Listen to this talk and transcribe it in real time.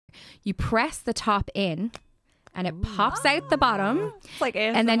you press the top in and it pops out the bottom. It's like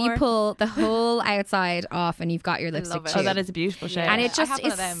ASMR. And then you pull the whole outside off and you've got your lipstick tube. Oh, that is a beautiful shade. And it just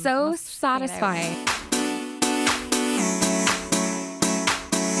is so satisfying.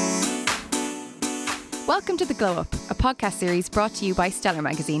 Welcome to The Glow Up, a podcast series brought to you by Stellar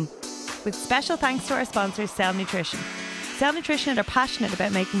Magazine. With special thanks to our sponsor, Cell Nutrition. Cell Nutrition are passionate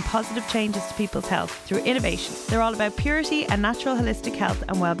about making positive changes to people's health through innovation. They're all about purity and natural holistic health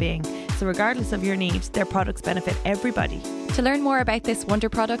and well-being. So regardless of your needs, their products benefit everybody. To learn more about this wonder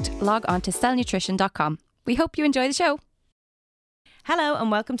product, log on to cellnutrition.com. We hope you enjoy the show. Hello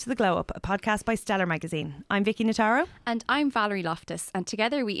and welcome to The Glow Up, a podcast by Stellar Magazine. I'm Vicki and Val. And I'm Valerie Loftus, and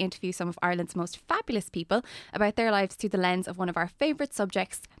together we interview some of Ireland's most fabulous people about their lives through the lens of one of our favourite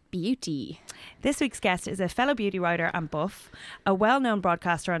subjects, beauty. This week's guest is a fellow beauty writer and buff, a well-known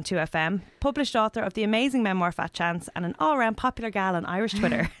broadcaster on 2FM, published author of the amazing memoir Fat Chance, and an all-round popular gal on Irish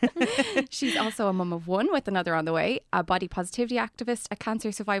Twitter. She's also a mum of one with another on the way, a body positivity activist, a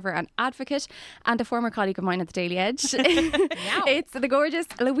cancer survivor and advocate, and a former colleague of mine at the Daily Edge. It's the gorgeous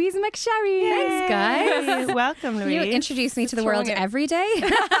Louise McSharry. Yay. Thanks, guys. Welcome, Louise. You introduce me to the world every day.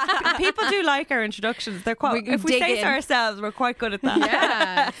 People do like our introductions. They're quite. If we say so ourselves, we're quite good at that.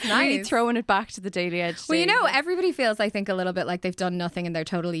 Yeah. Nice. Really throwing it back to the Daily Edge. Well, you know, everybody feels, I think, a little bit like they've done nothing and they're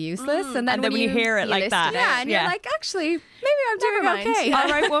totally useless. And then when you hear it like that, and you're like, actually, maybe I'm doing okay. I'll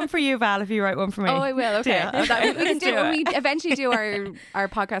write one for you, Val, if you write one for me. Oh, I will. Okay. Yeah. We can do when we eventually do our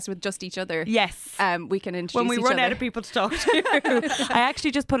podcast with just each other. Yes. We can introduce when we each run other. out of people to talk to. I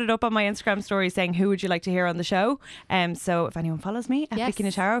actually just put it up on my Instagram story saying, who would you like to hear on the show? So if anyone follows me at Vicki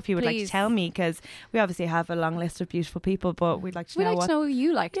and Val, if you would like to tell me, because we obviously have a long list of beautiful people, but we'd like to know who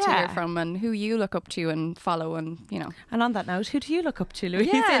you like to hear from and who you look up to and follow, and you know. And on that note, who do you look up to, Louise,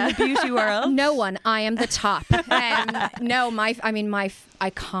 in the beauty world? No one. I am the top. No, my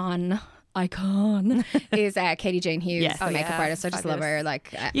icon is Katie Jane Hughes, the makeup artist. I just love her.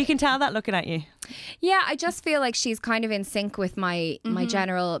 Like you can tell that looking at you. Yeah, I just feel like she's kind of in sync with my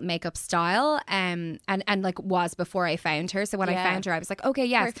general makeup style, and like was before I found her. So when I found her, I was like, okay,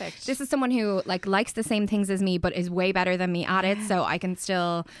 yes, perfect. This is someone who like likes the same things as me, but is way better than me at it. So I can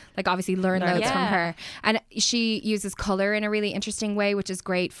still like obviously learn loads from her. And she uses color in a really interesting way, which is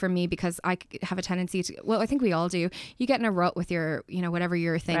great for me because I have a tendency to. Well, I think we all do. You get in a rut with your, you know, whatever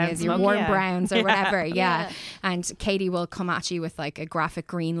your thing is, your warm browns or whatever. And Katie will come at you with like a graphic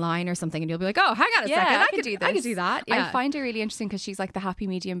green line or something, and you'll be like, oh, hang on a second, I could do this. I could do that. I find her really interesting because she's like the happy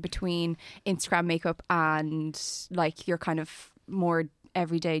medium between Instagram makeup and like your kind of more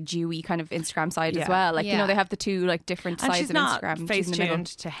everyday dewy kind of Instagram side as well. Like you know, they have the two like different sides of Instagram. She's not face tuned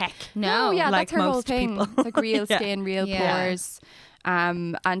to heck. No, like that's her whole thing. People. It's like real skin, real pores.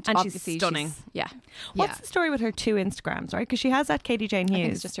 And she's stunning. What's the story with her two Instagrams, right? Because she has that Katie Jane Hughes. I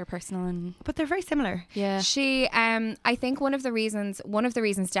think it's just her personal but they're very similar. Yeah. She I think one of the reasons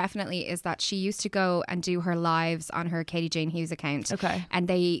definitely is that she used to go and do her lives on her Katie Jane Hughes account. Okay. And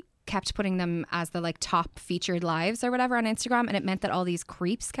they kept putting them as the like top featured lives or whatever on Instagram, and it meant that all these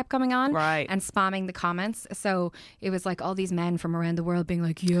creeps kept coming on and spamming the comments. So it was like all these men from around the world being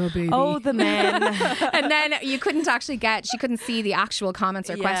like, yeah, baby. Oh, the men. And then you couldn't actually she couldn't see the actual comments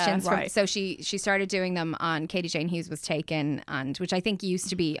or questions so she started doing them on Katie Jane Hughes Was Taken, and which I think used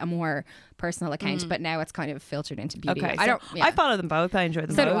to be a more personal account, but now it's kind of filtered into beauty. Okay, I follow them both. I enjoy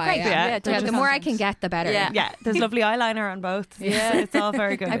them so both. Do I, the more I can get, the better. Yeah, there's lovely eyeliner on both. Yeah, it's all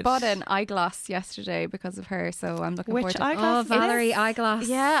very good. I bought an eyeglass yesterday because of her, so I'm looking forward to eyeglass? Oh, Valerie eyeglass.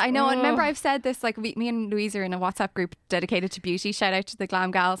 Yeah, I know. And remember, I've said this, like me and Louise are in a WhatsApp group dedicated to beauty. Shout out to the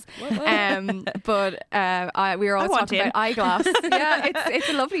glam gals. But we were always talking about eyeglass. Yeah, it's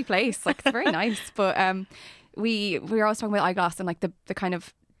a lovely place. Like it's very nice. But we were always talking about eyeglass and like the kind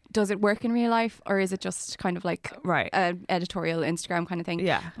of, does it work in real life or is it just kind of like an editorial Instagram kind of thing?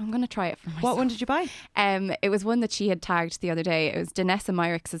 Yeah. I'm going to try it for myself. What one did you buy? It was one that she had tagged the other day. It was Danessa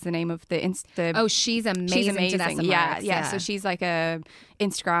Myricks is the name of the Oh, she's amazing. She's amazing. Danessa yeah. So she's like a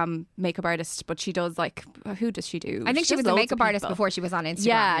Instagram makeup artist, but she does like, who does she do? I think she was a makeup artist before she was on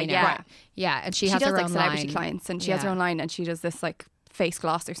Instagram. Yeah. And she has her like own celebrity line. clients, and she has her own line, and she does this like face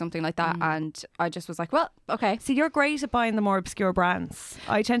gloss or something like that, and I just was like, well, okay. See, you're great at buying the more obscure brands.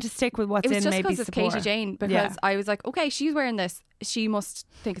 I tend to stick with what's in maybe Sephora. It was just because of Katie Jane, because I was like, okay, she's wearing this. she must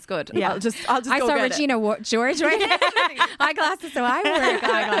think it's good. Yeah. I'll just I go saw get Regina George wearing eyeglasses, so I wear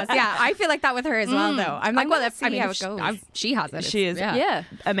eyeglasses. Yeah, I feel like that with her as well, though. I'm like, well, see how it goes. She has it. She is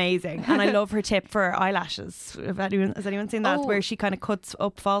amazing. And I love her tip for eyelashes. Has anyone seen that? Where she kind of cuts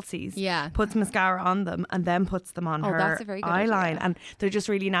up falsies, puts mascara on them, and then puts them on her that's a very good eyeline. idea. And they're just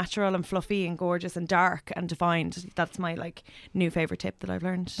really natural and fluffy and gorgeous and dark and defined. That's my like new favourite tip that I've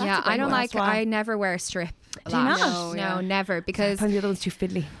learned. I don't like. I never wear a strip lash. No, never, because the other one's too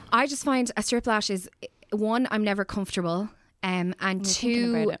fiddly. I just find a strip lash is, one, I'm never comfortable. And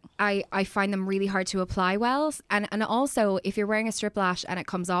two, I find them really hard to apply well. And also, if you're wearing a strip lash and it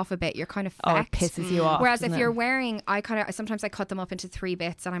comes off a bit, you're kind of fecked. Oh, it pisses you off. Whereas if you're wearing, sometimes I cut them up into 3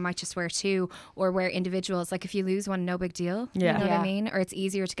 bits and I might just wear 2 or wear individuals. Like if you lose one, no big deal. Yeah. You know what I mean? Or it's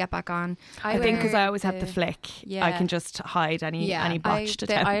easier to get back on. I think because I always have the flick, I can just hide any botched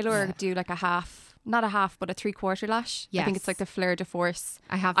attempts. I do like a half, not a half, but a 3/4 lash. Yes. I think it's like the fleur de force.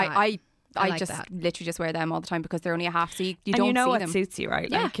 I have that. I like just that. literally just wear them all the time because they're only a half, so you and don't you know see what them. suits you, right?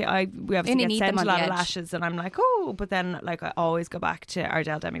 Yeah. Like we obviously get sent a lot of edge. lashes, and I'm like, oh, but then like I always go back to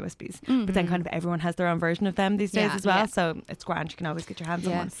Ardell Demi Wispies. But then kind of everyone has their own version of them these days as well, so it's grand. You can always get your hands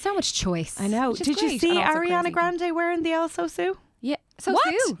on one. So much choice. I know. Did you see Ariana Grande wearing the El Sosu? Yeah. So what?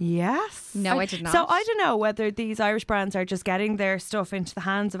 Sue. Yes. No, I did not. So I don't know whether these Irish brands are just getting their stuff into the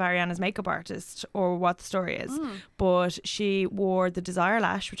hands of Ariana's makeup artist or what the story is. But she wore the Desire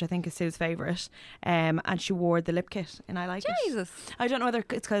Lash, which I think is Sue's favourite, and she wore the lip kit, and I like Jesus. it. I don't know whether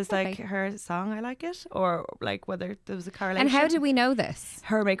it's because like her song I like it, or like whether there was a correlation. And how do we know this?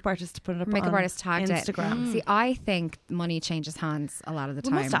 Her makeup artist put it up makeup on artist tagged Instagram. See, I think money changes hands a lot of the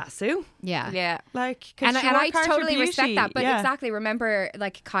time. Must ask Sue. Yeah. Like, and I totally respect that. But yeah. exactly, remember,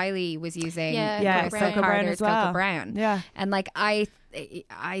 like Kylie was using Cocoa Brown as well. Cocoa Brown. Yeah. And like I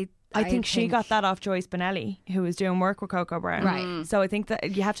think she got that off Joyce Bonelli, who was doing work with Cocoa Brown. Right. So I think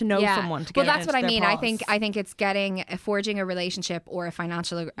that you have to know someone to get. Well, that's what I mean. Paws. I think it's forging a relationship or a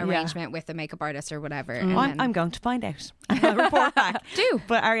financial arrangement with a makeup artist or whatever. And I'm going to find out. I'll report back. Do.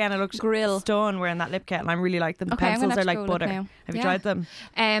 But Ariana looked stone wearing that lip kit, and I really like them. The pencils are like butter. Have you tried them?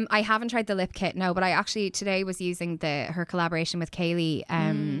 I haven't tried the lip kit, no. But I actually today was using her collaboration with Kaylee.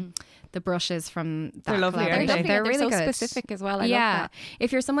 The brushes from that. They're lovely. They're really so good. specific as well. I love that.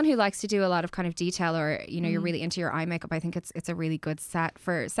 If you're someone who likes to do a lot of kind of detail, or you're really into your eye makeup, I think it's a really good set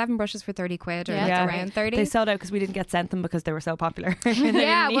for 7 brushes for 30 quid or around 30. They sold out because we didn't get sent them because they were so popular.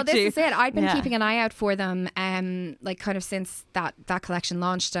 Well, this is it. I'd been keeping an eye out for them, like kind of since that collection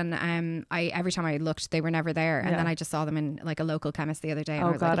launched, and I every time I looked, they were never there, and then I just saw them in like a local chemist the other day.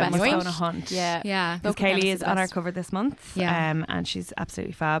 Oh God, I must go on a hunt. Yeah. Because Kaylee is on our cover this month, and she's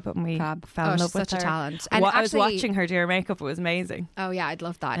absolutely fab, and we fell in love with such her. a talent. And I was watching her do her makeup. It was amazing. Oh yeah, I'd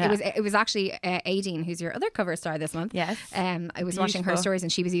love that. It was actually Aideen, who's your other cover star this month. Yes. I was watching her stories,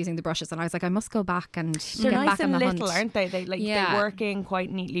 and she was using the brushes, and I was like, I must go back and they're get nice back and on the little, hunt. aren't they? They work in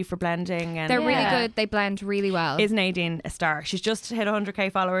quite neatly for blending, and they're really good. They blend really well. Isn't Aideen a star? She's just hit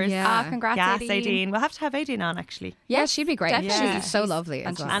 100k followers. Yeah. Congrats, Aideen. We'll have to have Aideen on actually. Yeah, she'd be great. Definitely. She's so lovely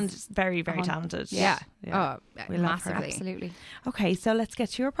as well. And very, very talented. Yeah. Oh, we love her. Absolutely. Okay, so let's get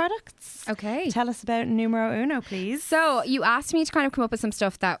to your products. Okay. Tell us about numero uno, please. So you asked me to kind of come up with some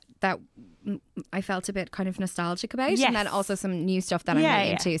stuff that I felt a bit kind of nostalgic about, and then also some new stuff that I'm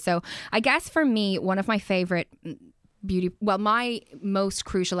really into. So I guess for me, one of my favourite my most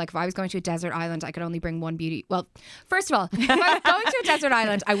crucial, like if I was going to a desert island, I could only bring one beauty. Well, first of all, if I was going to a desert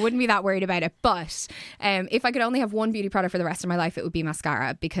island, I wouldn't be that worried about it. But if I could only have one beauty product for the rest of my life, it would be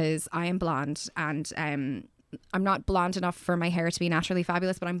mascara, because I am blonde, and I'm not blonde enough for my hair to be naturally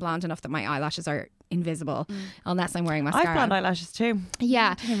fabulous, but I'm blonde enough that my eyelashes are invisible unless I'm wearing mascara. I've blonde eyelashes too.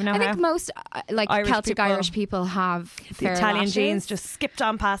 Yeah, I think most Celtic people, Irish people have the Italian lashes. genes just skipped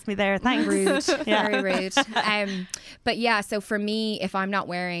on past me there. Thanks. Rude, very rude. But yeah, so for me, if I'm not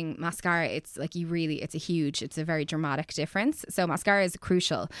wearing mascara, it's like it's a very dramatic difference. So mascara is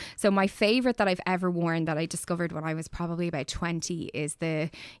crucial. So my favorite that I've ever worn, that I discovered when I was probably about 20, is the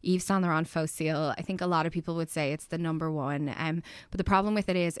Yves Saint Laurent Faux Seal. I think a lot of people would say it's the number one. But the problem with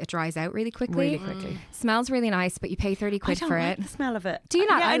it is it dries out really quickly. Smells really nice, but you pay 30 quid for it. The smell of it. Do you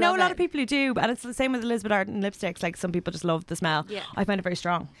not? Yeah, I know a lot of people who do, and it's the same with Elizabeth Arden lipsticks. Like some people just love the smell. I find it very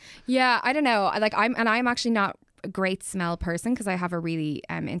strong. Yeah, I don't know. I'm actually not a great smell person because I have a really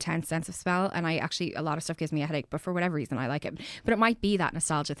intense sense of smell, and I actually, a lot of stuff gives me a headache, but for whatever reason I like it. But it might be that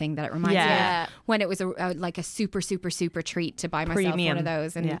nostalgia thing that it reminds me of when it was like a super treat to buy myself one of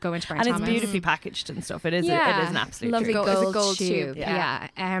those and go into Brent and Thomas. It's beautifully packaged and stuff. It is an absolute lovely treat. gold tube.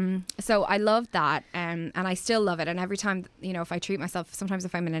 So I love that, and I still love it. And every time, you know, if I treat myself, sometimes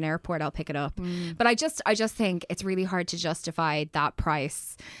if I'm in an airport, I'll pick it up. But I just think it's really hard to justify that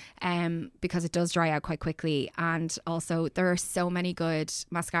price. Because it does dry out quite quickly, and also there are so many good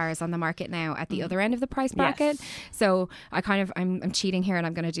mascaras on the market now at the other end of the price bracket. So I'm cheating here, and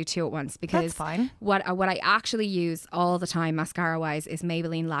I'm going to do two at once because that's fine. What I actually use all the time mascara wise is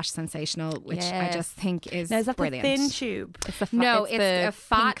Maybelline Lash Sensational, which I just think is now, is that brilliant. The thin tube? It's a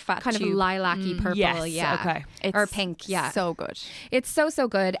fat kind tube. of lilac-y purple, okay, or pink, so good. It's so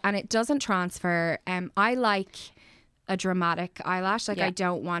good, and it doesn't transfer. I like a dramatic eyelash. I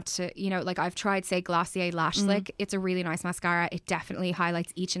don't want to, you know, like I've tried, say, Glossier Lash Slick. It's a really nice mascara. It definitely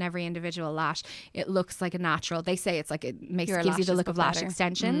highlights each and every individual lash. It looks like a natural. They say it's like it gives you the look of lash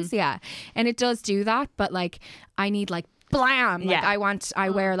extensions. Yeah. And it does do that, but like I need like blam. Like I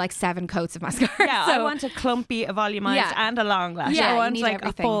wear like 7 coats of mascara. Yeah, so I want a clumpy, a volumized and a long lash. I want like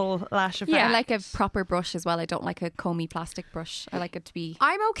everything. A full lash effect. Yeah, I like a proper brush as well. I don't like a comby plastic brush. I like it to be.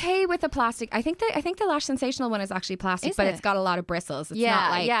 I'm okay with a plastic. I think the Lash Sensational one is actually plastic, but it's got a lot of bristles. It's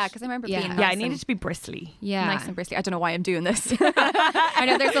not like, because I remember being nice. Yeah, I need it to be bristly. Yeah, nice and bristly. I don't know why I'm doing this. I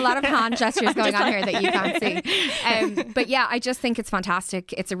know there's a lot of hand gestures going on here that you can't see. But yeah, I just think it's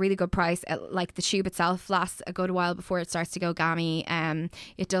fantastic. It's a really good price. Like the tube itself lasts a good while before it starts to go gammy.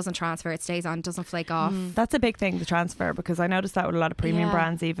 It doesn't transfer. It stays on. Doesn't flake off. That's a big thing, the transfer, because I noticed that with a lot of premium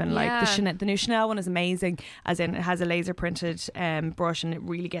brands. Even like the new Chanel one is amazing, as in it has a laser printed brush and it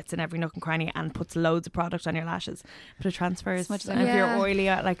really gets in every nook and cranny and puts loads of product on your lashes. But it transfers. And if you're oily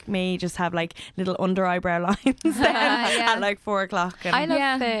like me, just have like little under eyebrow lines at like 4 o'clock. I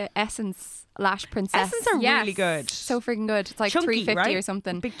love the Essence Lash Princess. Essence are really good. So freaking good. It's like chunky, $3.50 or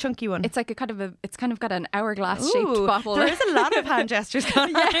something. Big chunky one. It's like it's kind of got an hourglass shaped bottle. There is a lot of hand gestures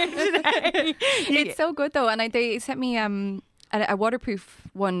going on here today. It's so good though, and they sent me a waterproof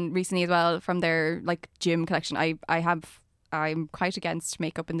one recently as well from their like gym collection. I'm quite against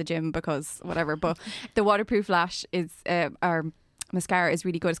makeup in the gym because whatever, but the waterproof lash is our mascara is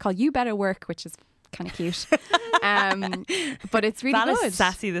really good. It's called You Better Work, which is kind of cute. But it's really Val good. Is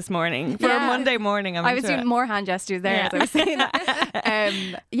sassy this morning for a Monday morning. I was doing more hand gestures there as I was saying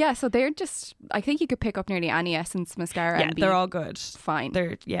that. So they're just, I think you could pick up nearly any Essence mascara and they're all good. Fine.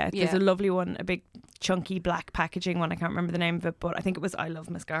 There's a lovely one, a big chunky black packaging one. I can't remember the name of it, but I think it was I Love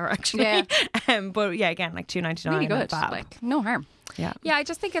Mascara actually. But again, like $2.99. Really good. Like no harm. Yeah, I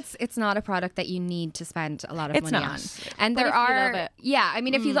just think it's not a product that you need to spend a lot of money on. And but there are, I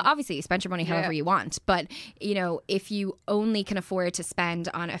mean, if you obviously you spend your money however you want, but you know, if you only can afford to spend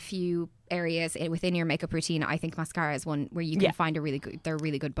on a few areas within your makeup routine, I think mascara is one where you can find they're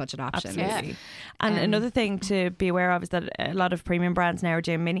really good budget options. Absolutely. And another thing to be aware of is that a lot of premium brands now are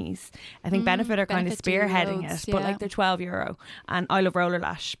doing minis. I think Benefit are kind of spearheading it, but like they're €12. And I love Roller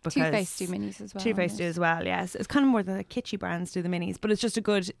Lash because Too Faced do minis as well. Too Faced do as well, yes. It's kind of more the kitschy brands do the minis, but it's just a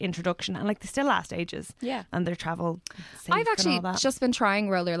good introduction, and like they still last ages. Yeah. And they're travel safe. I've actually just been trying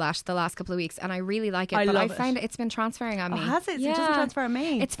Roller Lash the last couple of weeks and I really like it, but I find it's been transferring on me. Has it? It doesn't transfer on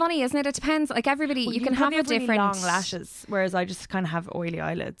me. It's funny, isn't it? It depends. Like everybody, you can have a different really long lashes, whereas I just kind of have oily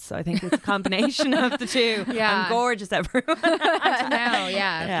eyelids. So I think it's a combination of the two. I'm gorgeous, everyone. I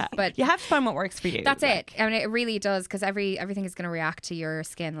know, but you have to find what works for you. That's it. I mean, it really does, because everything is going to react to your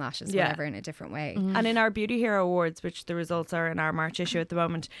skin, lashes, whatever, in a different way. And in our Beauty Hero Awards, which the results are in our March issue at the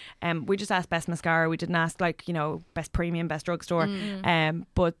moment, we just asked best mascara. We didn't ask best premium, best drugstore.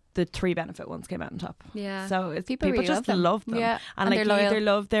 But the 3 Benefit ones came out on top. Yeah. So people really just love them. Yeah. And like you either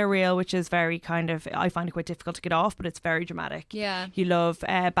love their Real, which is very kind of, I find it quite difficult to get off, but it's very dramatic. Yeah. You love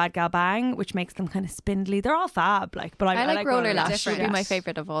Bad Gal Bang, which makes them kind of spindly. They're all fab, but I like Roller Lash. Would be my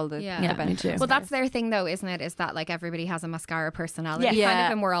favourite of all the Benefit. Well, that's their thing though, isn't it? Is that like everybody has a mascara personality kind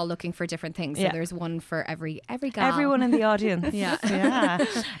of, and we're all looking for different things. So there's one for every gal. Everyone in the audience. Yeah.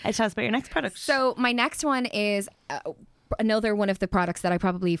 Tell us about your next product. So my next one is another one of the products that I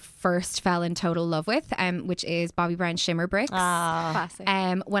probably first fell in total love with, which is Bobbi Brown Shimmer Bricks. Classic.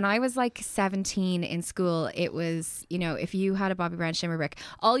 When I was like 17 in school, it was, if you had a Bobbi Brown Shimmer Brick,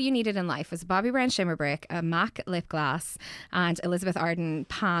 all you needed in life was a Bobbi Brown Shimmer Brick, a MAC lip gloss, and Elizabeth Arden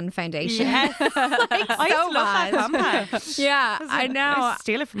Pan foundation. Yes. I used to love that pan. Yeah, I know. I used to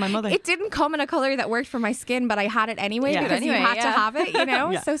steal it from my mother. It didn't come in a colour that worked for my skin, but I had it anyway because you had to have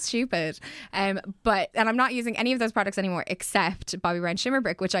it, So stupid. And I'm not using any of those products anymore except Bobbi Brown Shimmer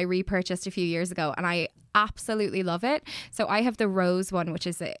Brick, which I repurchased a few years ago, and I absolutely love it. So I have the rose one, which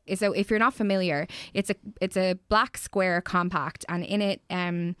is so if you're not familiar, it's a black square compact, and in it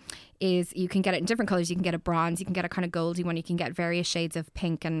is, you can get it in different colours. You can get a bronze, you can get a kind of goldy one, you can get various shades of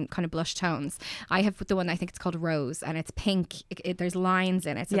pink and kind of blush tones. I have the one, I think it's called Rose, and it's pink. There's lines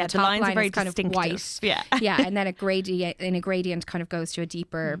in it. So the top lines line are very is kind of white. Yeah. Yeah, and then a gradient kind of goes to a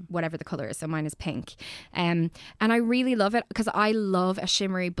deeper whatever the colour is. So mine is pink. And I really love it because I love a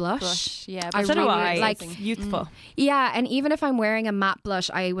shimmery blush. Yeah, I so do I. like it's youthful. Yeah, and even if I'm wearing a matte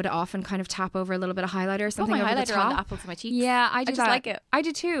blush, I would often kind of tap over a little bit of highlighter or something over the top. On the apples of my cheeks. Yeah, I just like it. I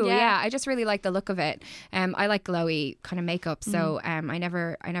do too. Yeah, I just really like the look of it. I like glowy kind of makeup, so I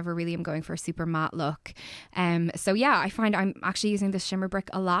never really am going for a super matte look. So yeah, I find I'm actually using this shimmer brick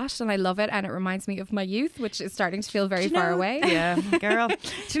a lot, and I love it, and it reminds me of my youth, which is starting to feel very far away. Yeah, girl. Do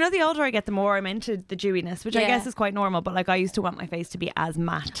you know, the older I get, the more I'm into the dewiness, which I guess is quite normal, but like I used to want my face to be as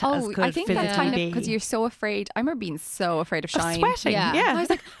matte as could I think that's kind of be. because you're so afraid. I remember being so afraid of shine. Sweating. Yeah. I was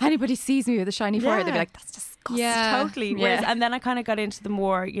like, anybody sees me with a shiny forehead, they'd be like, that's disgusting. Yeah, totally. Whereas, and then I kind of got into the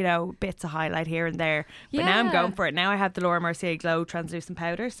more, bits of highlight here and there. But now I'm going for it. Now I have the Laura Mercier Glow translucent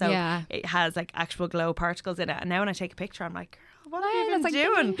powder, so it has like actual glow particles in it. And now when I take a picture, I'm like, what are you even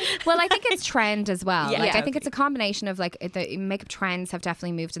doing? Well, I think it's trend as well. Yeah, I think it's a combination of like the makeup trends have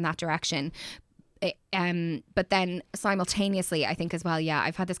definitely moved in that direction. But then simultaneously, I think as well,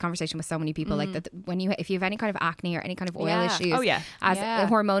 I've had this conversation with so many people like that if you have any kind of acne or any kind of oil issues,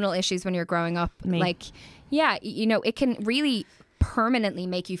 hormonal issues when you're growing up, it can really permanently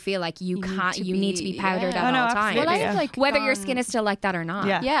make you feel like you need to be powdered at all times. Well, I had like whether your skin is still like that or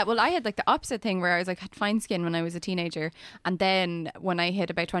not. Yeah. Well, I had like the opposite thing where I was like had fine skin when I was a teenager, and then when I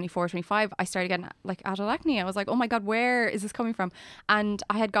hit about 24, 25, I started getting like adult acne. I was like, oh my god, where is this coming from? And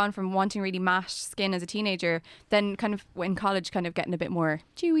I had gone from wanting really matte skin as a teenager, then kind of in college kind of getting a bit more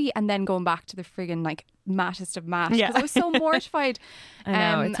dewy, and then going back to the friggin' like mattest of matte because I was so mortified. I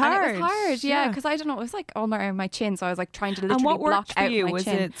know, it's hard. And it was hard, because I don't know, it was like all around my chin, so I was like trying to literally block out my chin. Was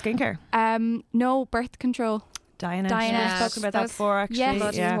it skincare? No, birth control. Diana. We've spoken about that before, actually.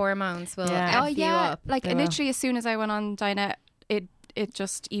 Yeah, hormones will F you up. Like literally as soon as I went on Diana, it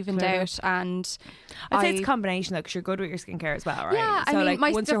just evened out, and I'd say it's a combination though, because you're good with your skincare as well, right? Yeah, so I mean,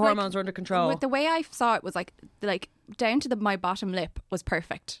 like once your hormones are under control, the way I saw it was like down to my bottom lip was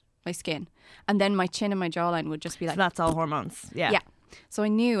perfect, my skin, and then my chin and my jawline would just be like, so that's all hormones. Yeah. So I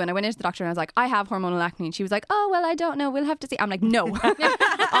knew, and I went into the doctor and I was like, I have hormonal acne, and she was like, oh well, I don't know, we'll have to see. I'm like, no.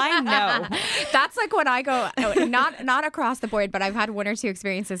 I know. That's like when I go, not across the board, but I've had one or two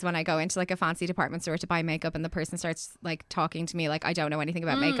experiences when I go into like a fancy department store to buy makeup, and the person starts like talking to me like I don't know anything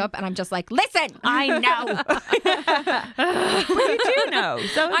about makeup, and I'm just like, listen, I know. But you do know.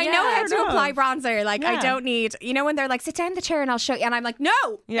 So I know how to apply bronzer. Like I don't need, when they're like, sit down in the chair and I'll show you, and I'm like, no.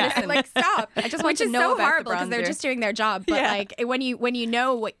 Listen, like stop. I just want to know so horrible because they're just doing their job. But like when you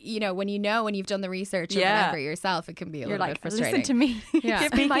know what when you've done the research or whatever yourself, it can be a little bit frustrating. Listen to me.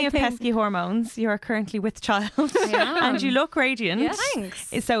 Speaking of pesky hormones, you are currently with child and you look radiant. Yeah,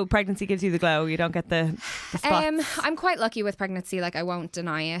 thanks. So pregnancy gives you the glow. You don't get the spots. I'm quite lucky with pregnancy. Like I won't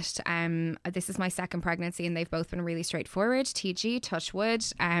deny it. This is my second pregnancy, and they've both been really straightforward. TG, touch wood.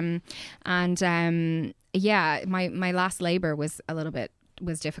 My last labour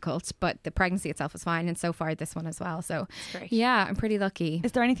was difficult, but the pregnancy itself was fine, and so far this one as well. So I'm pretty lucky.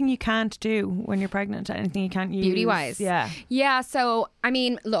 Is there anything you can't do when you're pregnant? Anything you can't use beauty wise? Yeah. So I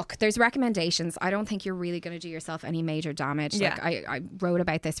mean, look, there's recommendations. I don't think you're really going to do yourself any major damage. Like I wrote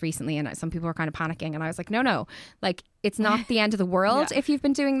about this recently, and some people were kind of panicking, and I was like, no, like it's not the end of the world if you've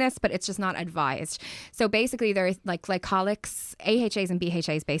been doing this, but it's just not advised. So basically there are like glycolics, AHAs and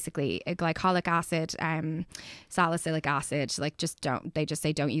BHAs, basically glycolic acid, salicylic acid, like they just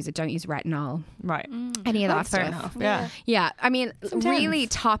say don't use it, don't use retinol, right? Any of that fair stuff. enough. Yeah. I mean, really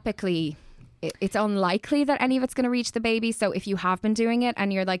topically, it's unlikely that any of it's going to reach the baby. So if you have been doing it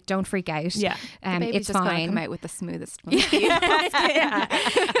and you're like, don't freak out. It's just fine. Come out with the smoothest.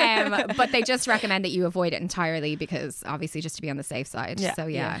 But they just recommend that you avoid it entirely because obviously just to be on the safe side. So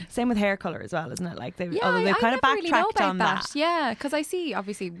same with hair color as well, isn't it? Like they've kind of backtracked on that. Yeah, because I see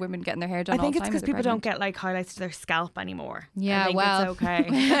obviously women getting their hair done. I think all the it's time because people don't get like highlights to their scalp anymore. Yeah, I think it's okay.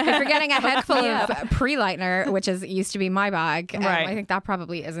 If you're getting a head full of pre-lightener, which used to be my bag, right. I think that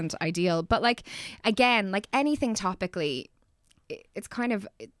probably isn't ideal. But like again, like anything topically, it's kind of,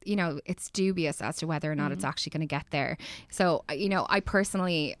 it's dubious as to whether or not it's actually going to get there. So, I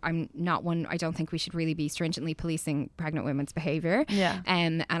personally, I'm not one, I don't think we should really be stringently policing pregnant women's behaviour.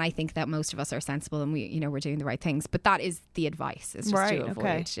 And I think that most of us are sensible and we're doing the right things. But that is the advice, is just to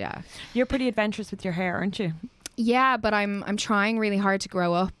avoid. You're pretty adventurous with your hair, aren't you? Yeah, but I'm trying really hard to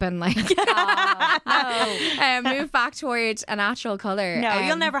grow up and like move back towards a natural colour. No,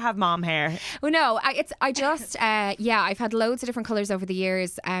 you'll never have mom hair. Well, no, I've had loads of different colours over the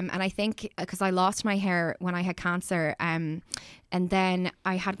years, and I think because I lost my hair when I had cancer, and then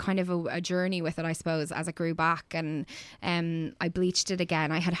I had kind of a journey with it, I suppose, as it grew back, and I bleached it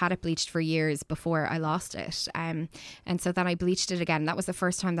again. I had it bleached for years before I lost it, and so then I bleached it again. That was the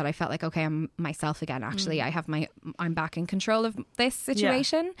first time that I felt like, okay, I'm myself again. Actually, I'm back in control of this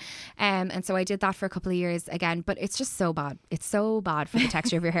situation, and so I did that for a couple of years again. But it's just so bad. It's so bad for the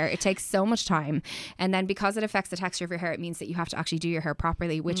texture of your hair. It takes so much time, and then because it affects the texture of your hair, it means that you have to actually do your hair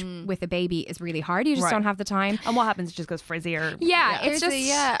properly, which with a baby is really hard. You just don't have the time. And what happens? It just goes frizzier. Yeah, it's just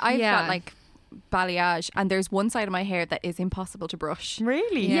I've got like balayage, and there's one side of my hair that is impossible to brush.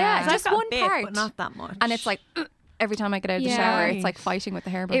 Really? Yeah, just one part, but not that much. And it's like every time I get out of the shower, it's like fighting with the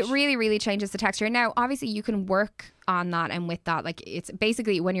hairbrush. It really, really changes the texture. Now, obviously, you can work on that, and with that, like, it's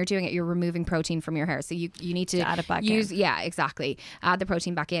basically when you're doing it, you're removing protein from your hair, so you need to add it back in. Exactly, add the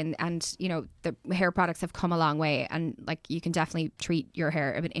protein back in. And you know, the hair products have come a long way, and like you can definitely treat your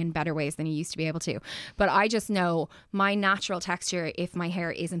hair in better ways than you used to be able to. But I just know my natural texture, if my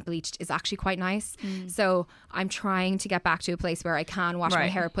hair isn't bleached, is actually quite nice. So I'm trying to get back to a place where I can wash my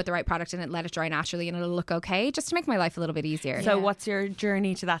hair, put the right product in it, let it dry naturally, and it'll look okay, just to make my life a little bit easier. So what's your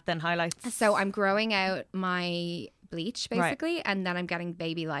journey to that then? Highlights? So I'm growing out my bleach basically, and then I'm getting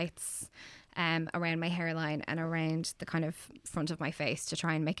baby lights around my hairline and around the kind of front of my face to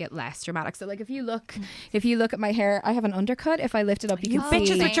try and make it less dramatic. So like if you look at my hair, I have an undercut. If I lift it up, you can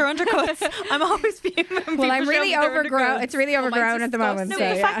see. Bitches with your undercuts. I'm always fuming. Well, I'm really overgrown. It's really overgrown at the moment. No, so,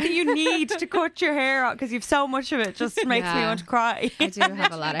 the fact that you need to cut your hair out because you've so much of it just makes me want to cry. I do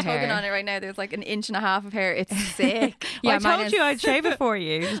have a lot of hair. Tugging on it right now. There's like an inch and a half of hair. It's sick. I told you I'd shave it for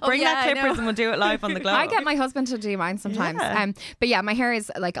you. Just bring that clippers and we'll do it live on the glow. I get my husband to do mine sometimes. But yeah, my hair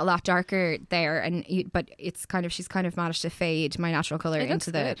is like a lot darker there, but it's kind of, she's kind of managed to fade my natural colour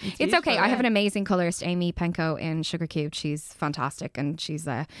into the. It's okay. I have an amazing colourist, Amy Penko in Sugar Cube. She's fantastic, and she's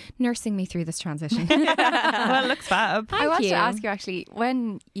nursing me through this transition. Well, it looks fab. I wanted to ask you actually,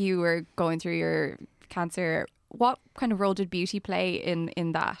 when you were going through your cancer, what kind of role did beauty play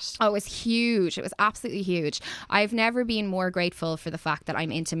in that? Oh, it was huge. It was absolutely huge. I've never been more grateful for the fact that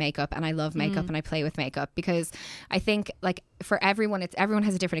I'm into makeup and I love makeup and I play with makeup, because I think like for everyone, everyone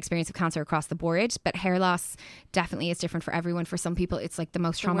has a different experience of cancer across the board, but hair loss definitely is different for everyone. For some people, it's like the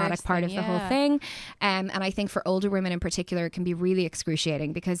most traumatic part of the whole thing. And I think for older women in particular, it can be really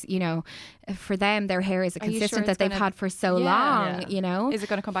excruciating because, you know, for them, their hair is a consistent that they've had for so long, you know. Is it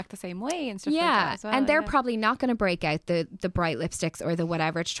going to come back the same way and stuff like that as well? And they're probably not going to break out the bright lipsticks or the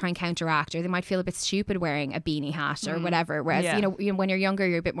whatever to try and counteract, or they might feel a bit stupid wearing a beanie hat or whatever, whereas you know when you're younger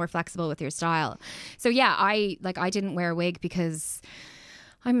you're a bit more flexible with your style. So yeah, I didn't wear a wig because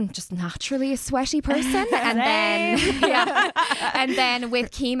I'm just naturally a sweaty person. And then with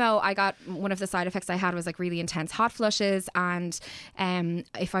chemo, I got, one of the side effects I had was like really intense hot flushes, and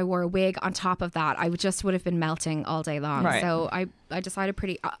if I wore a wig on top of that, I would have been melting all day long. So I decided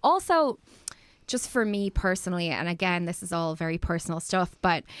also, just for me personally, and again, this is all very personal stuff,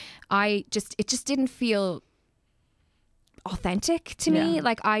 but it just didn't feel authentic to me.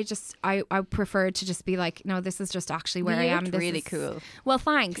 Like I preferred to just be like, no, this is just actually where I am. This really cool. Well,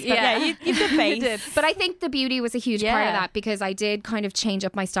 thanks. But you did face. But I think the beauty was a huge part of that, because I did kind of change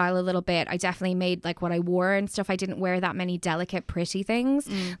up my style a little bit. I definitely made like what I wore and stuff. I didn't wear that many delicate, pretty things.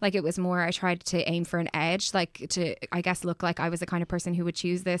 Like it was more, I tried to aim for an edge, like to, I guess, look like I was the kind of person who would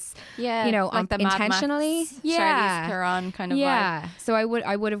choose this, you know, like the intentionally. Charlize Theron kind of vibe. So I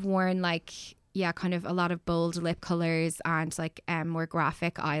would have worn like, kind of a lot of bold lip colours and like more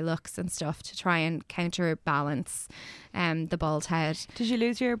graphic eye looks and stuff to try and counterbalance the bald head. Did you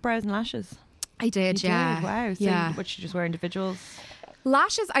lose your brows and lashes? I did, you did? Wow. So what, you just wear individuals?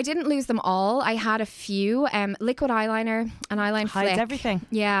 Lashes, I didn't lose them all. I had a few. Liquid eyeliner, an eyeline hides flick. Everything.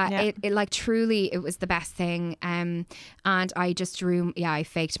 Yeah. It like truly, it was the best thing. And I just drew. I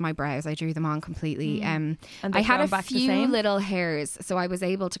faked my brows. I drew them on completely. And I had a few little hairs, so I was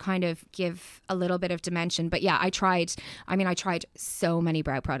able to kind of give a little bit of dimension. But yeah, I tried so many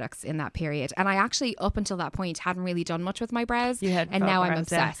brow products in that period, and I actually up until that point hadn't really done much with my brows. And now I'm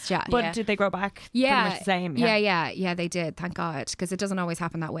obsessed. Yeah. But did they grow back? Yeah. Pretty much the same. Yeah, they did. Thank God, because it doesn't always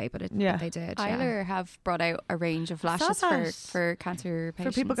happen that way, but they did. Eyler have brought out a range of lashes for cancer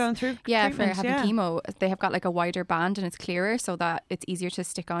patients. For people going through for having chemo. They have got like a wider band and it's clearer so that it's easier to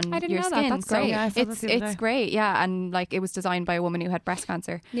stick on your skin. That's great. It's great, and like it was designed by a woman who had breast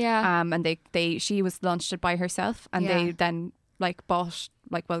cancer. And she was launched it by herself, and they then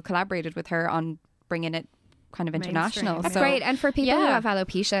collaborated with her on bringing it kind of international. That's great. And for people who have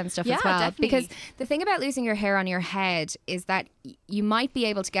alopecia and stuff as well. Definitely. Because the thing about losing your hair on your head is that you might be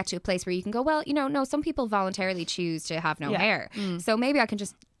able to get to a place where you can go, well, no, some people voluntarily choose to have no hair. So maybe I can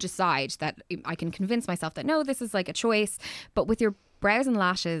just decide that I can convince myself that no, this is like a choice. But with your brows and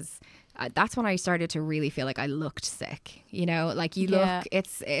lashes, that's when I started to really feel like I looked sick. Like you look,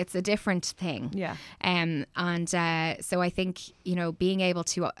 it's a different thing. Yeah. So I think, being able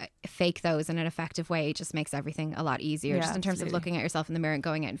to fake those in an effective way just makes everything a lot easier, just in terms of looking at yourself in the mirror and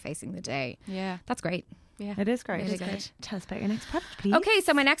going out and facing the day. Yeah. That's great. Yeah. It is great. It is great. Tell us about your next product, please. Okay,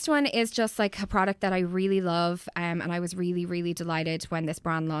 so my next one is just like a product that I really love, and I was really, really delighted when this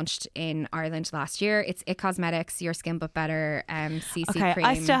brand launched in Ireland last year. It's It Cosmetics, Your Skin But Better CC cream.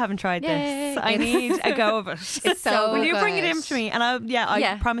 I still haven't tried this. I need a go of it. It's so Will you bring it good. in to me? And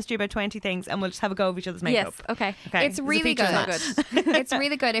I promised you about 20 things, and we'll just have a go of each other's makeup. Yes. Okay. It's really good. It's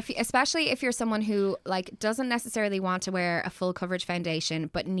really good. Especially if you're someone who doesn't necessarily want to wear a full coverage foundation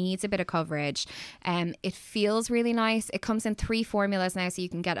but needs a bit of coverage. It feels really nice. It comes in 3 formulas now, so you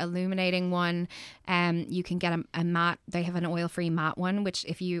can get illuminating one. You can get a matte. They have an oil-free matte one, which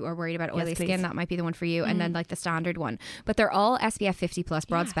if you are worried about oily skin, that might be the one for you. And then the standard one. But they're all SPF 50 plus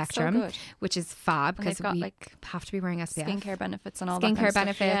broad spectrum, which is fab because we have to be wearing SPF. Skincare benefits and all skincare that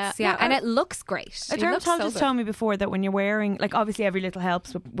benefits. Yeah. And it looks great. A dermatologist told me before that when you're wearing, obviously every little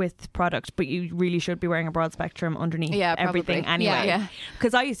helps with product, but you really should be wearing a broad spectrum underneath everything anyway. Yeah.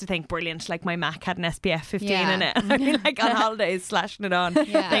 Because I used to think, brilliant, my MAC had an SPF 15 in it. I'd be on holidays slashing it on,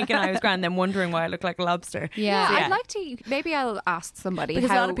 thinking I was grand, then wondering why I look like a lobster. Yeah. I'd like to, maybe I'll ask somebody.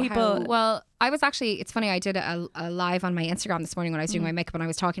 Because a lot of people... Well, I was actually, it's funny, I did a live on my Instagram this morning when I was doing my makeup, and I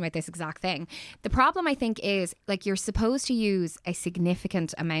was talking about this exact thing. The problem, I think, is you're supposed to use a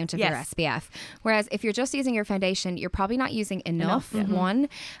significant amount of your SPF. Whereas if you're just using your foundation, you're probably not using enough. One.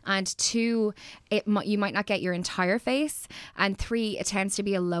 And two, you might not get your entire face. And 3, it tends to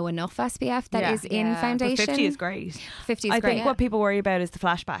be a low enough SPF that is in foundation. But 50 is great. 50 is I great. think what people worry about is the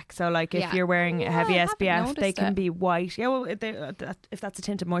flashback. So if you're wearing a heavy SPF, they can be white. Yeah, well, if that's a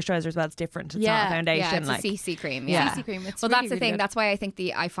tinted moisturiser as well, it's different. It's not a foundation. Yeah, it's a CC cream. CC cream. It's that's the really thing. good. That's why I think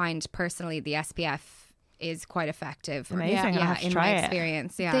I find personally the SPF is quite effective. Amazing. I'll have to in try my it.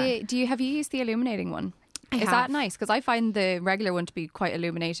 experience. Yeah. Have you used the illuminating one? Is that nice? Because I find the regular one to be quite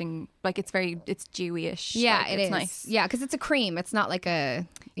illuminating. It's dewy-ish. Yeah, it is nice. Yeah, because it's a cream. It's not like a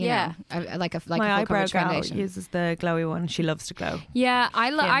My a full eyebrow coverage girl foundation. uses the glowy one. She loves to glow. Yeah,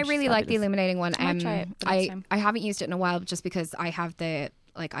 I really like the fabulous. illuminating one. I might try it the next time. I haven't used it in a while just because I have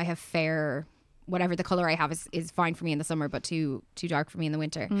I have fair. Whatever the colour I have is fine for me in the summer, but too dark for me in the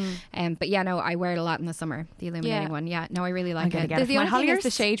winter. But I wear it a lot in the summer. The illuminating one. Yeah, no, I really like it. The only thing is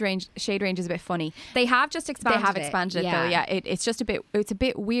the shade range is a bit funny. They have just expanded. They have expanded it though. Yeah, it's just it's a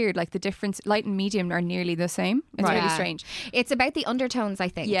bit weird. The difference, light and medium are nearly the same. It's really strange. It's about the undertones, I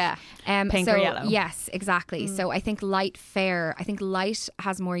think. Yeah, pink or yellow. Yes, exactly. So I think light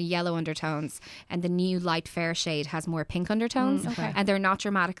has more yellow undertones, and the new light fair shade has more pink undertones. And they're not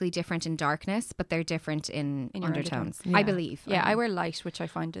dramatically different in darkness, but they're different in undertones. I believe. Yeah, I wear light, which I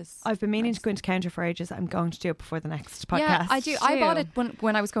find is. I've been meaning to go into Counter for ages. I'm going to do it before the next podcast. Yeah, I do. I bought it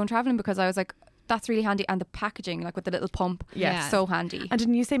when I was going travelling because I was like, that's really handy, and the packaging, with the little pump, so handy. And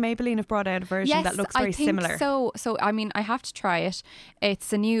didn't you say Maybelline have brought out a version that looks very similar? So I mean, I have to try it.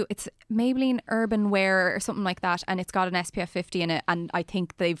 It's Maybelline Urban Wear or something like that, and it's got an SPF 50 in it, and I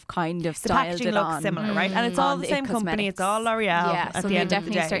think they've kind of styled it on. The packaging looks similar, right? And it's all the same company. It's all L'Oreal. Yeah, so they're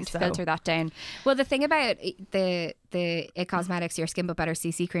definitely starting to filter that down. Well, the thing about the It Cosmetics Your Skin But Better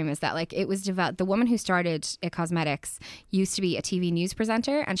CC cream is that it was developed. The woman who started It Cosmetics used to be a TV news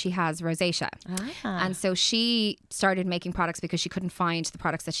presenter, and she has rosacea. And so she started making products because she couldn't find the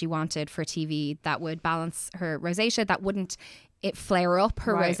products that she wanted for TV that would balance her rosacea, that wouldn't flare up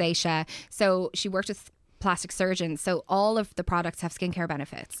her rosacea. So she worked with plastic surgeons. So all of the products have skincare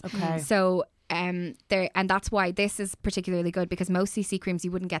benefits. Okay. So and that's why this is particularly good, because most CC creams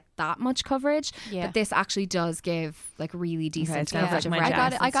you wouldn't get that much coverage, but this actually does give really decent coverage of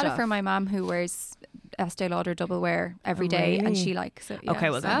redness. I got it for my mum who wears Estee Lauder double wear every day, and she likes it. Yeah. Okay,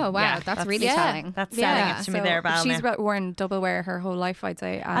 well then. Oh wow, that's really telling. That's selling it to me there, Val. She's worn double wear her whole life, I'd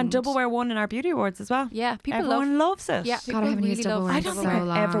say, and double wear won in our beauty awards as well. Yeah, everyone loves it. Yeah, God, I haven't used double wear. I don't think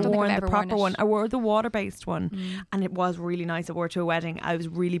I've ever worn the proper one. I wore the water based one, and it was really nice. I wore it to a wedding. I was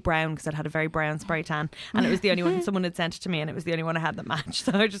really brown because I'd had a very brown spray tan, and it was the only one. Someone had sent it to me, and it was the only one I had that matched.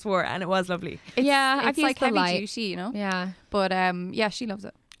 So I just wore it, and it was lovely. I've used the heavy light. duty, Yeah, but she loves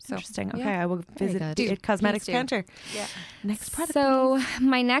it. So, interesting. Okay, I will visit the Cosmetics Counter. Yeah. Next product. So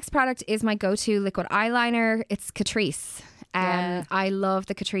my next product is my go-to liquid eyeliner. It's Catrice. I love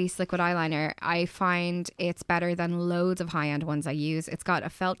the Catrice liquid eyeliner. I find it's better than loads of high-end ones I use. It's got a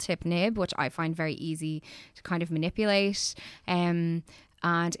felt tip nib, which I find very easy to kind of manipulate.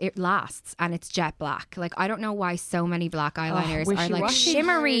 And it lasts, and it's jet black. Like, I don't know why so many black eyeliners are like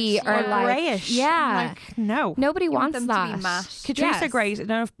shimmery or like grayish. Yeah, like, no, nobody wants them that. to be matte. Catrice are great. I don't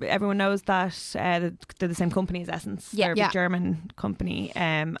know if everyone knows that they're the same company as Essence. They're a German company.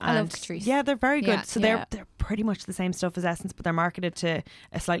 And I love Catrice. Yeah, they're very good. So they're pretty much the same stuff as Essence, but they're marketed to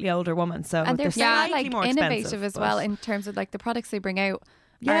a slightly older woman. So and they're slightly like more innovative as well in terms of like the products they bring out.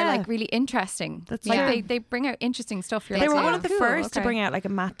 Are like really interesting. That's like they bring out interesting stuff. They were one of the first to bring out like a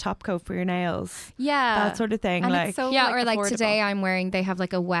matte top coat for your nails. Yeah, that sort of thing. And like it's so, or like affordable. Today I'm wearing. They have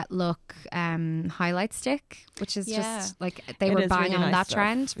like a wet look highlight stick, which is just like they were bang on that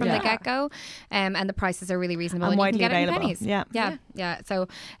trend from the get go. And the prices are really reasonable, and you can get it in pennies. Yeah. So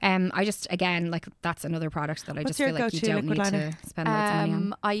I just again like that's another product that I just feel like you don't need to spend loads of money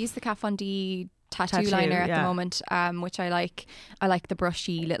on. I use the Kat Von D tattoo liner at the moment, which I like. I like the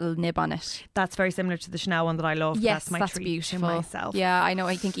brushy little nib on it. That's very similar to the Chanel one that I love. Yes, that's my that's treat beautiful. to myself. Yeah, I know.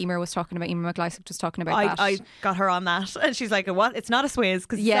 I think Emer McGlysick was talking about that. I got her on that, and she's like, "What? It's not a Swizz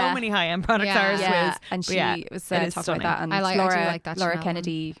because so many high-end products are a Swizz." And she was talking about that. And I do like that Laura Chanel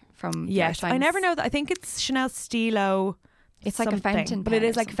Kennedy from I never know that. I think it's Chanel Stilo. It's like a fountain pen, but it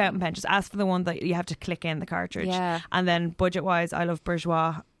is like a fountain pen. Just ask for the one that you have to click in the cartridge. Yeah. And then budget-wise, I love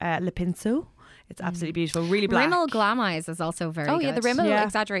Bourjois Le Pinceau. It's absolutely beautiful, really black. Rimmel Glam Eyes is also very good. Oh yeah, the Rimmel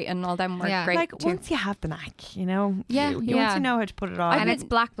Exaggerate and all them were great like too. Once you have the knack, you know, you once you know how to put it on. And it's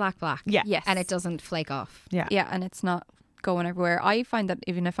black. Yeah. Yes. And it doesn't flake off. Yeah. Yeah, and it's not going everywhere. I find that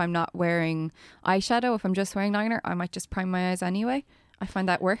even if I'm not wearing eyeshadow, if I'm just wearing liner, I might just prime my eyes anyway. I find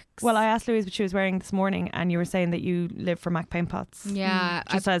that works. Well, I asked Louise what she was wearing this morning, and you were saying that you live for MAC paint pots. Yeah.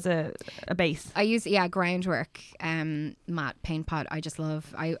 Just as a base. I use, groundwork matte paint pot. I just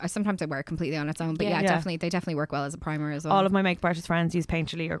love, I sometimes I wear it completely on its own, but definitely, they definitely work well as a primer as well. All of my makeup artist friends use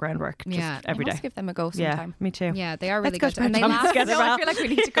Painterly or groundwork just every day. Let's give them a go sometime. Yeah, me too. Yeah, they are really Let's good. And they last together. I feel like we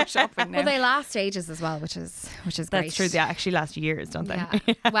need to go shopping now. Well, they last ages as well, which is great. That's true. They actually last years, don't they?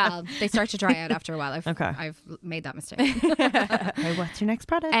 Yeah. Well, they start to dry out after a while. I've made that mistake. Okay, what's your next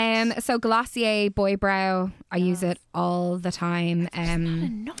product? So Glossier Boy Brow, I use it all the time. Not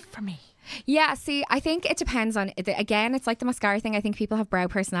enough for me. Yeah, see, I think it depends on again, it's like the mascara thing. I think people have brow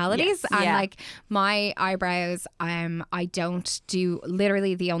personalities, and like my eyebrows, I don't do,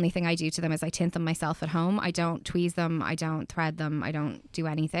 literally the only thing I do to them is I tint them myself at home. I don't tweeze them, I don't thread them, I don't do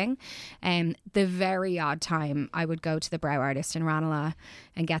anything. The very odd time I would go to the brow artist in Ranelagh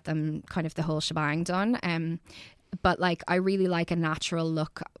and get them kind of the whole shebang done. But like I really like a natural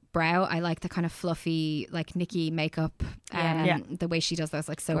look brow. I like the kind of fluffy like Nikki makeup, the way she does those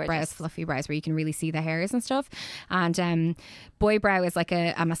like soap brows, fluffy brows where you can really see the hairs and stuff. And Boy Brow is like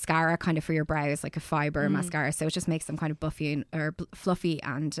a mascara kind of for your brows, like a fibre mascara, so it just makes them kind of buffy or fluffy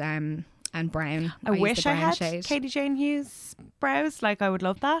and brown. I wish I had shade. Katie Jane Hughes brows. Like I would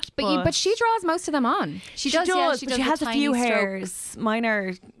love that. But she draws most of them on. She does. Yeah, she has a few strokes. hairs. Mine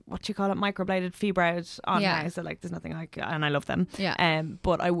are what you call it, microbladed fee brows on now. So like there's nothing like, and I love them. Yeah.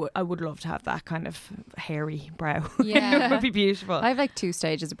 But I would love to have that kind of hairy brow. Yeah. It would be beautiful. I have like 2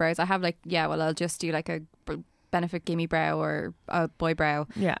 stages of brows. I have like I'll just do like a Benefit Gimme Brow or a Boy Brow,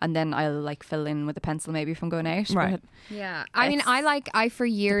 and then I'll like fill in with a pencil maybe if I'm going out. Right. Yeah. I mean, I for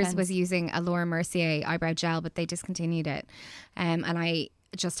years was using a Laura Mercier eyebrow gel, but they discontinued it, and I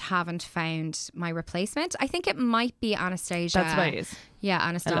just haven't found my replacement. I think it might be Anastasia. That's what it is. Yeah,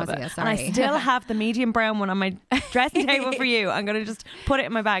 Anastasia. Sorry. And I still have the medium brown one on my dressing table for you. I'm going to just put it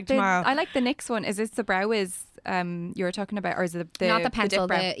in my bag tomorrow. I like the NYX one. Is this the Brow Wiz you were talking about, or is it the not the pencil,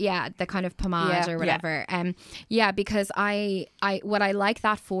 the kind of pomade or whatever. Because I what I like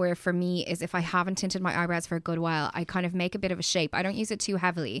that for me is if I haven't tinted my eyebrows for a good while, I kind of make a bit of a shape. I don't use it too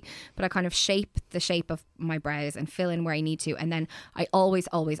heavily, but I kind of shape the shape of my brows and fill in where I need to, and then I always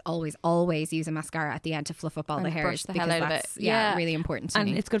use a mascara at the end to fluff up all the hairs, the hell out that's of it. really important to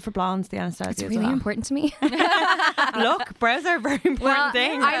me. And it's good for blondes, the Anastasia. It's really important to me. Look, brows are a very important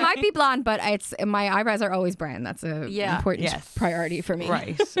thing. I might be blonde, but my eyebrows are always brown. That's a important priority for me.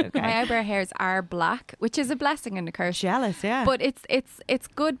 Right. Okay. My eyebrow hairs are black, which is a blessing and a curse. Jealous, yeah. But it's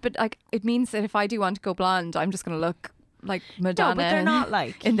good. But like it means that if I do want to go blonde, I'm just going to look like Madonna. No, but they're not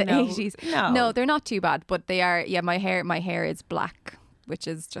like in the 80s. No, they're not too bad. But they are. Yeah, my hair is black, which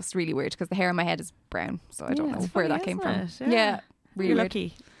is just really weird because the hair on my head is brown. So I don't know where that came from. Yeah. Really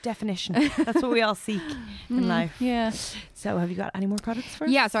lucky. Definition. That's what we all seek in life. Yeah. So have you got any more products for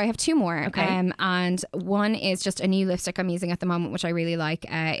us? Yeah, so I have 2 more. Okay. And one is just a new lipstick I'm using at the moment, which I really like.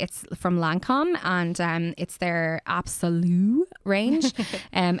 It's from Lancome, and it's their Absolute range.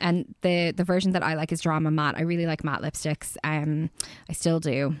 And the version that I like is Drama Matte. I really like matte lipsticks. I still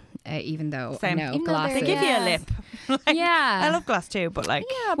do. Even though Same. I know glasses. They give you a lip. Yeah. I love gloss too, but like...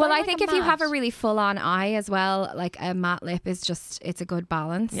 Yeah, well, I think if you have a really full-on eye as well, like a matte lip is just, it's a good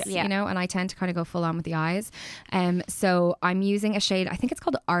balance, you know, and I tend to kind of go full-on with the eyes. So I'm using a shade, I think it's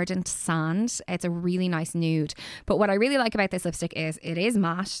called Ardent Sand. It's a really nice nude. But what I really like about this lipstick is it is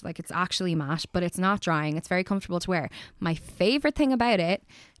matte, like it's actually matte, but it's not drying. It's very comfortable to wear. My favourite thing about it,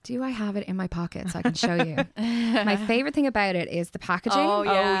 do I have it in my pocket so I can show you? My favourite thing about it is the packaging. Oh,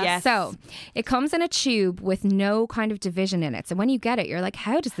 yes. So it comes in a tube with no kind of division in it. So when you get it, you're like,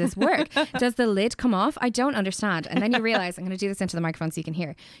 how does this work? Does the lid come off? I don't understand. And then you realise, I'm going to do this into the microphone so you can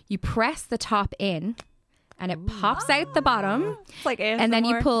hear. You press the top in and it pops out the bottom. It's like ASMR. And then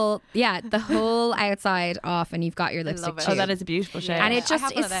you pull, the whole outside off and you've got your lipstick tube. Oh, that is a beautiful shade. And it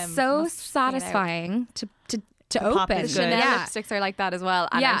just is so satisfying to open. Chanel lipsticks are like that as well,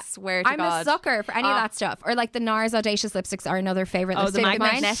 and I swear to I'm God, a sucker for any of that stuff. Or like the NARS Audacious lipsticks are another favourite lipstick of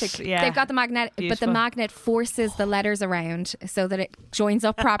mine. They've got the magnet, but the magnet forces the letters around so that it joins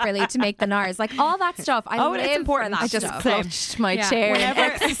up properly to make the NARS. Like all that stuff. I live for that. I just clutched my chair in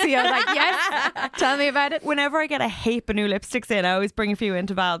ecstasy. I was like, yes, tell me about it. Whenever I get a heap of new lipsticks in, I always bring a few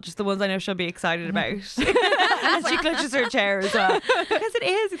into Val, just the ones I know she'll be excited about. And she clutches her chair as well, because it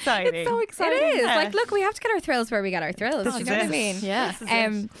is exciting. It's so exciting. It is. Like, look, we have to get our thrills where we get our thrills. You know what I mean? Yeah.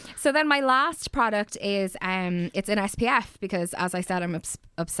 So then my last product is it's an SPF, because as I said, I'm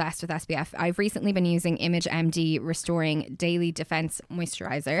obsessed with SPF. I've recently been using Image MD Restoring Daily Defense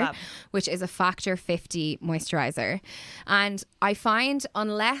Moisturizer, which is a factor 50 moisturizer. And I find,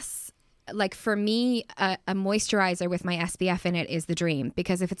 unless, like for me, a moisturizer with my SPF in it is the dream,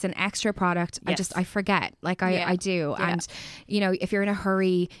 because if it's an extra product, I forget. Like I do. Yeah. And you know, if you're in a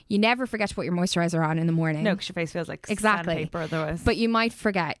hurry, you never forget to put your moisturizer on in the morning. No, because your face feels like sandpaper otherwise. But you might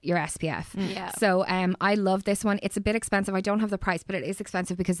forget your SPF. Yeah. So I love this one. It's a bit expensive. I don't have the price, but it is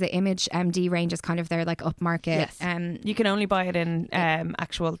expensive because the Image MD range is kind of their like upmarket. Yes. You can only buy it in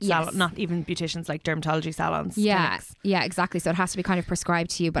actual salon, not even beauticians, like dermatology salons. Yeah. Clinics. Yeah, exactly. So it has to be kind of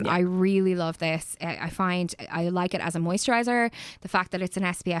prescribed to you. But I really love this. I find I like it as a moisturizer. The fact that it's an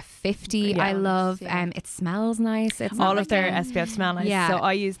SPF 50, I love. It smells nice. It's all of their SPF smell nice. Yeah. So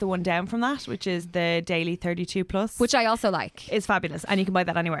I use the one down from that, which is the Daily 32 Plus, which I also like. It's fabulous, and you can buy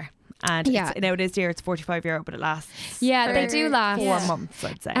that anywhere. And now it is dear. It's €45, but it lasts. Yeah, they do last 4 months,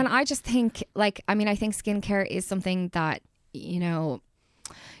 I'd say. And I just think, like, I mean, I think skincare is something that, you know,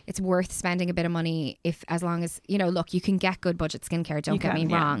 it's worth spending a bit of money as long as, you know, look, you can get good budget skincare, don't get me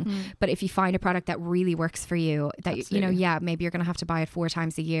wrong. But if you find a product that really works for you, that, you know, maybe you're going to have to buy it 4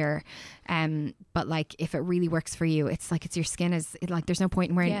 times a year. But like, if it really works for you, it's like, it's your skin is like, there's no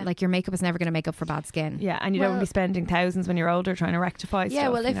point in wearing, like, your makeup is never going to make up for bad skin. Yeah. And you don't want to be spending thousands when you're older trying to rectify stuff. Yeah.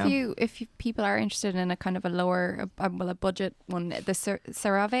 Well, if people are interested in a kind of a lower, a budget one, the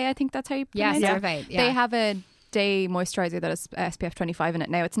CeraVe, I think that's how you pronounce it. CeraVe. Yeah. They have a day moisturizer that has SPF 25 in it.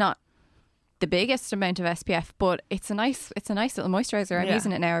 Now, it's not the biggest amount of SPF, but it's a nice little moisturizer. I'm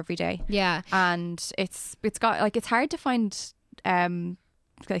using it now every day. Yeah. And it's got, like, it's hard to find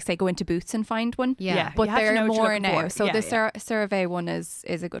like, say, go into Boots and find one. Yeah. But there are more now. So the CeraVe one is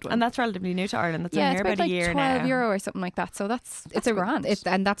a good one. And that's relatively new to Ireland. That's only here about a year now. It's €12 or something like that. So that's grand.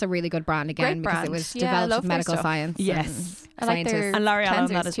 And that's a really good brand again, because it was developed with medical science. Yes. I like their and L'Oreal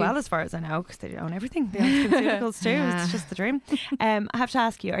own that as too. well, as far as I know, because they own everything. They own pharmaceuticals too. Yeah. It's just the dream. I have to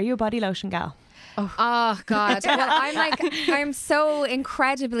ask you, are you a body lotion gal? Oh God. Well, I'm so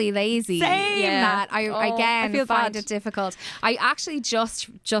incredibly lazy that I feel find it difficult. I actually just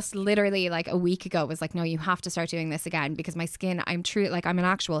literally like a week ago was like, no, you have to start doing this again, because my skin, I'm an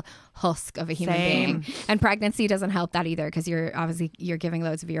actual husk of a human being, and pregnancy doesn't help that either, because you're giving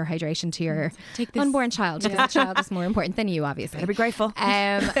loads of your hydration to your unborn child, because the child is more important than you, obviously. Better be grateful.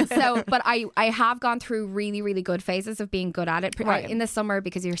 But I have gone through really, really good phases of being good at it in the summer,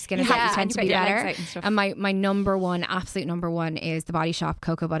 because your skin is you tend to be better. And my absolute number one is the Body Shop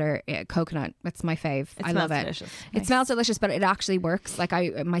Cocoa Butter Coconut. It's my fave. I love it. Delicious. It smells delicious, but it actually works. Like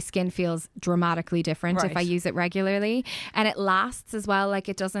my skin feels dramatically different if I use it regularly, and it lasts as well. Like,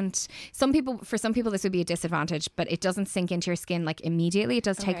 it doesn't. For some people this would be a disadvantage, but it doesn't sink into your skin like immediately. It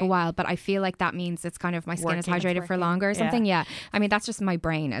does take a while, but I feel like that means it's kind of my skin is hydrated for longer or something. Yeah. I mean, that's just my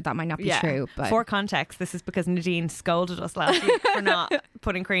brain. That might not be true. But for context, this is because Nadine scolded us last week for not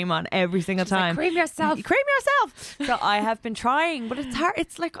putting cream on every single time. Like, cream yourself. So I have been trying, but it's hard.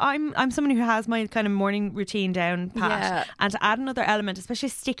 It's like I'm someone who has my kind of morning routine down pat, and to add another element, especially a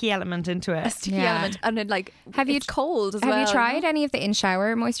sticky element into it. A sticky element, and then like it's cold as well. Have you tried any of the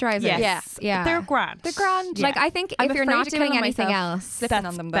in-shower moisturisers? Yes. Yeah. They're grand. Yeah. Like I think if you're not doing anything else, that's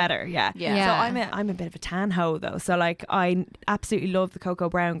on them better. Yeah. So I'm a bit of a tan hoe though. So like I absolutely love the Cocoa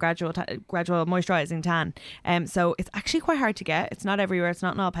Brown gradual moisturising tan. So it's actually quite hard to get. It's not everywhere. It's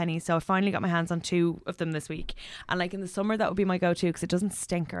not in all pennies. So I finally got my hands on 2 of them this week. And like in the summer, that would be my go-to because it doesn't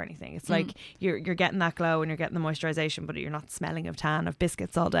stink or anything. It's like you're getting that glow and you're getting the moisturisation, but you're not smelling of tan, of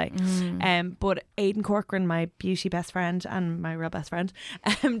biscuits all day. But Aidan Corcoran, my beauty best friend and my real best friend,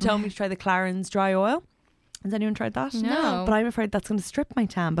 told me to try the Clarins dry oil. Has anyone tried that? No. But I'm afraid that's going to strip my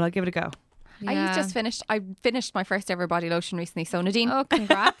tan, but I'll give it a go. Yeah. I finished my first ever body lotion recently. So Nadine,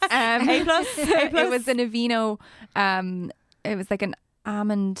 congrats. A plus. It was an Aveeno. It was like an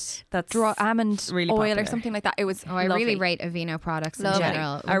almond really oil popular. Or something like that. It was I really rate Aveeno products in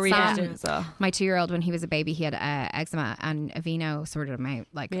general. I really do as well. My 2-year-old, when he was a baby, he had eczema, and Aveeno sorted him out.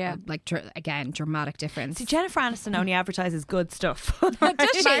 Again, dramatic difference. See, Jennifer Aniston only advertises good stuff. Does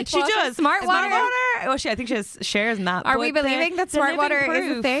she? She does. Smart water. Well, I think she has shares in that. Are we believing that smart water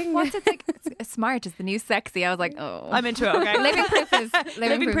is a thing? What's it like? Smart is the new sexy. I was like, I'm into it. Okay.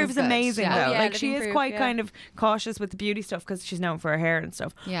 Living proof is amazing though. Like she is quite kind of cautious with the beauty stuff because she's known for her hair and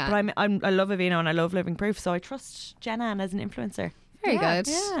stuff. Yeah. But I love Aveeno and I love Living Proof, so I trust Jenna Ann as an influencer. Very good.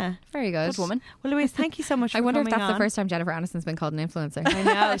 Yeah. Very good. Good woman. Well, Louise, thank you so much for coming on. I wonder if that's on. the first time Jennifer Aniston's been called an influencer. I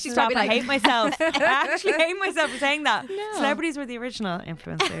know. She's probably like, I hate myself. I actually hate myself for saying that. No. Celebrities were the original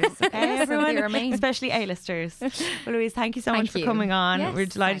influencers. Okay, everyone? Especially A-listers. Well, Louise, thank you so much for coming on. Yes, we're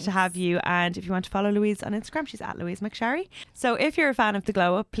delighted to have you. And if you want to follow Louise on Instagram, she's at Louise McSharry. So if you're a fan of The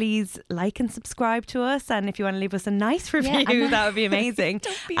Glow Up, please like and subscribe to us. And if you want to leave us a nice review, that would be amazing.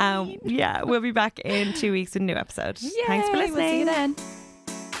 Don't be mean. Yeah, we'll be back in 2 weeks with a new episode. Yay, thanks for listening. We'll see you then.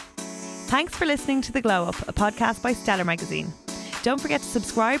 Thanks for listening to The Glow Up, a podcast by Stellar Magazine. Don't forget to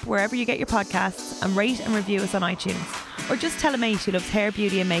subscribe wherever you get your podcasts and rate and review us on iTunes. Or just tell a mate who loves hair,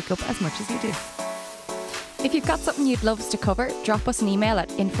 beauty and makeup as much as you do. If you've got something you'd love us to cover, drop us an email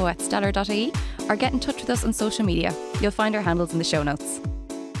at info@stellar.ie or get in touch with us on social media. You'll find our handles in the show notes.